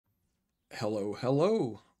Hello,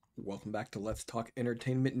 hello. Welcome back to Let's Talk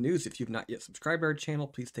Entertainment News. If you've not yet subscribed to our channel,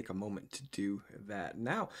 please take a moment to do that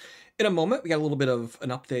now. In a moment, we got a little bit of an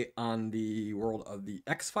update on the world of the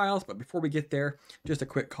X-Files, but before we get there, just a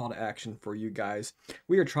quick call to action for you guys.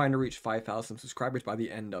 We are trying to reach 5,000 subscribers by the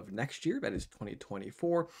end of next year, that is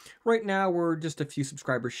 2024. Right now, we're just a few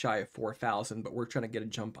subscribers shy of 4,000, but we're trying to get a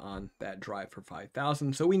jump on that drive for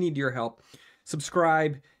 5,000, so we need your help.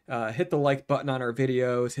 Subscribe, hit the like button on our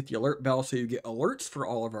videos, hit the alert bell so you get alerts for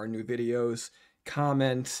all of our new videos,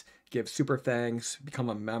 comment, give super thanks, become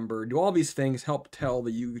a member, do all these things, help tell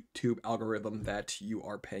the YouTube algorithm that you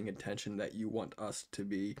are paying attention, that you want us to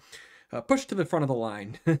be pushed to the front of the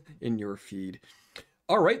line in your feed.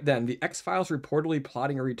 All right then, the X-Files reportedly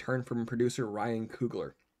plotting a return from producer Ryan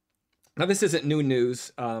Coogler. Now this isn't new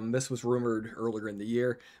news, this was rumored earlier in the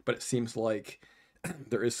year, but it seems like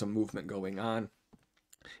there is some movement going on.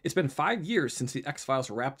 It's been 5 years since the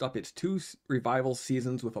X-Files wrapped up its 2 revival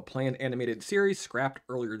seasons with a planned animated series scrapped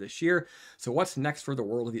earlier this year. So what's next for the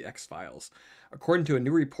world of the X-Files? According to a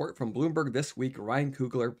new report from Bloomberg this week, Ryan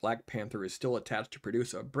Coogler, Black Panther, is still attached to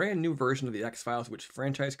produce a brand new version of the X-Files, which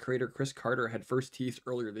franchise creator Chris Carter had first teased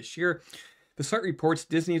earlier this year. The site reports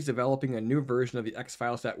Disney is developing a new version of the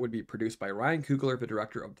X-Files that would be produced by Ryan Coogler, the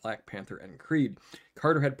director of Black Panther and Creed.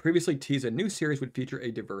 Carter had previously teased a new series would feature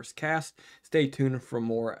a diverse cast. Stay tuned for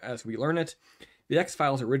more as we learn it. The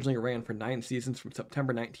X-Files originally ran for 9 seasons from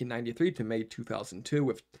September 1993 to May 2002,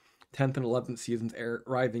 with 10th and 11th seasons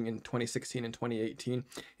arriving in 2016 and 2018.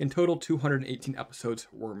 In total, 218 episodes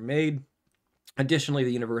were made. Additionally,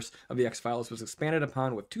 the universe of The X-Files was expanded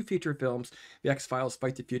upon with 2 feature films, The X-Files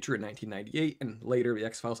Fight the Future in 1998, and later The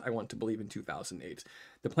X-Files I Want to Believe in 2008.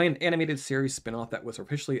 The planned animated series spin-off that was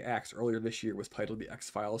officially axed earlier this year was titled The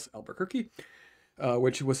X-Files Albuquerque,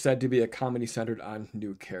 which was said to be a comedy centered on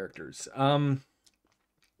new characters. I'm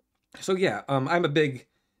a big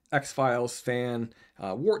X-Files fan,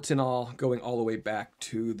 warts and all, going all the way back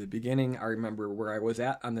to the beginning. I remember where I was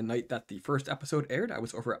at on the night that the first episode aired. I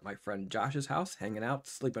was over at my friend Josh's house, hanging out,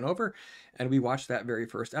 sleeping over, and we watched that very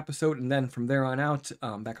first episode. And then from there on out,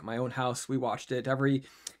 back at my own house, we watched it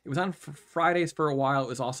it was on Fridays for a while. It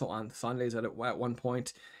was also on Sundays at one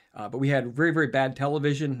point. But we had very, very bad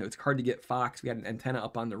television. It was hard to get Fox. We had an antenna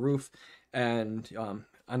up on the roof, and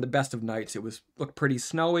on the best of nights, it looked pretty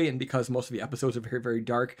snowy, and because most of the episodes are very, very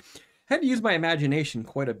dark, I had to use my imagination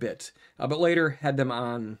quite a bit. But later, had them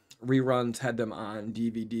on reruns, had them on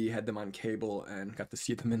DVD, had them on cable, and got to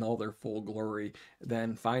see them in all their full glory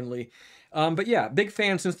then finally. But yeah, big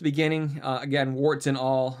fan since the beginning. Again, warts and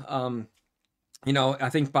all. I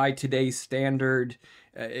think by today's standard,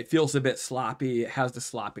 it feels a bit sloppy. It has the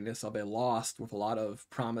sloppiness of a Lost with a lot of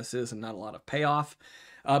promises and not a lot of payoff.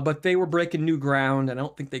 But they were breaking new ground, and I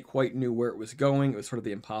don't think they quite knew where it was going. It was sort of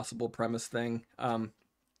the impossible premise thing.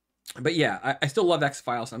 But yeah, I still love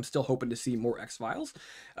X-Files. I'm still hoping to see more X-Files.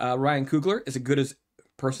 Ryan Coogler is as good as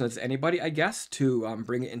person as anybody, I guess, to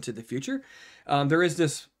bring it into the future. There is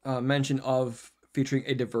this mention of featuring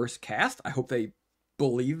a diverse cast. I hope they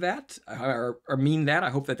believe that or mean that.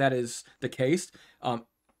 I hope that is the case.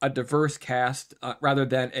 A diverse cast rather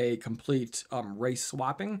than a complete race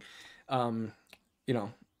swapping.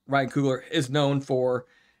 Ryan Coogler is known for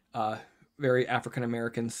very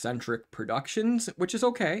African-American centric productions, which is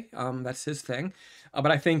okay. That's his thing. But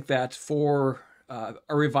I think that for a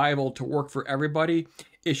revival to work for everybody,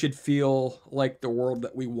 it should feel like the world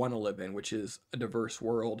that we want to live in, which is a diverse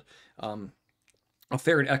world, a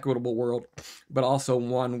fair and equitable world, but also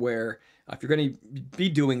one where if you're going to be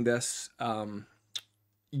doing this,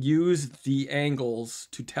 use the angles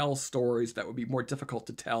to tell stories that would be more difficult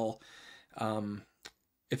to tell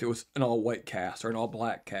if it was an all-white cast or an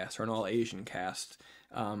all-black cast or an all-Asian cast.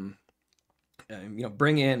 Bring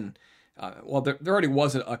in, there already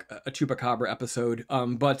was a Chupacabra episode,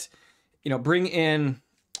 but, bring in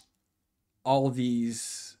all of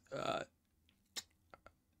these,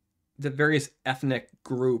 the various ethnic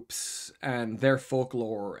groups and their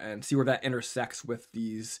folklore and see where that intersects with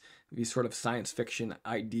these sort of science fiction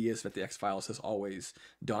ideas that the X-Files has always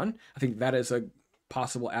done. I think that is a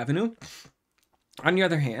possible avenue. On the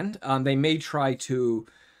other hand, they may try to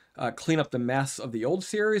clean up the mess of the old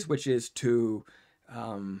series, which is to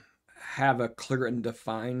have a clear and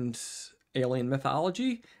defined alien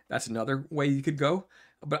mythology. That's another way you could go.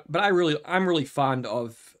 But I'm really fond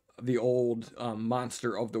of the old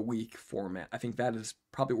Monster of the Week format. I think that is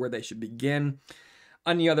probably where they should begin.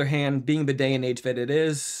 On the other hand, being the day and age that it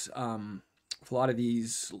is, with a lot of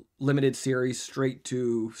these limited series straight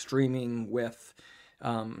to streaming with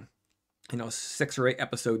 6 or 8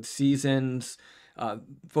 episode seasons,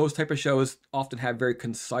 Those type of shows often have very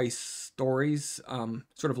concise stories,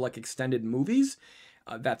 sort of like extended movies.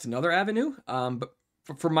 That's another avenue. But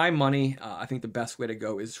for my money, I think the best way to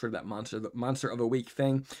go is sort of that monster of a week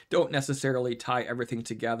thing. Don't necessarily tie everything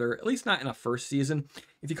together, at least not in a first season.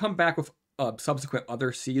 If you come back with subsequent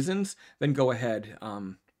other seasons, then go ahead,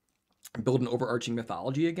 build an overarching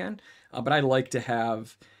mythology again. But I like to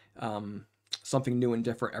have something new and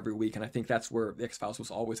different every week, and I think that's where the X-Files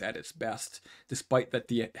was always at its best, despite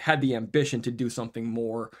that had the ambition to do something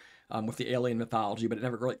more with the alien mythology, but it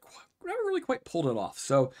never really quite pulled it off.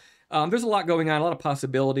 So there's a lot going on, a lot of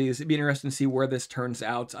possibilities. It'd be interesting to see where this turns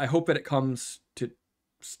out. I hope that it comes to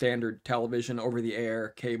standard television, over the air,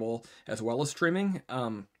 cable, as well as streaming,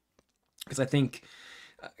 because I think,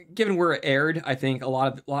 given where it aired, I think a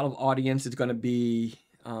lot of audience is going to be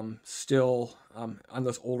still on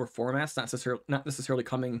those older formats, not necessarily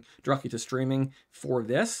coming directly to streaming for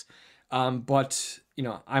this. But you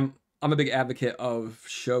know, I'm a big advocate of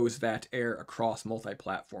shows that air across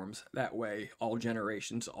multi-platforms. That way, all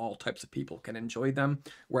generations, all types of people can enjoy them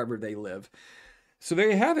wherever they live. So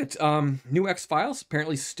there you have it. New X-Files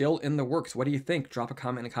apparently still in the works. What do you think? Drop a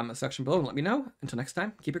comment in the comment section below and let me know. Until next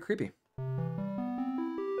time, keep it creepy.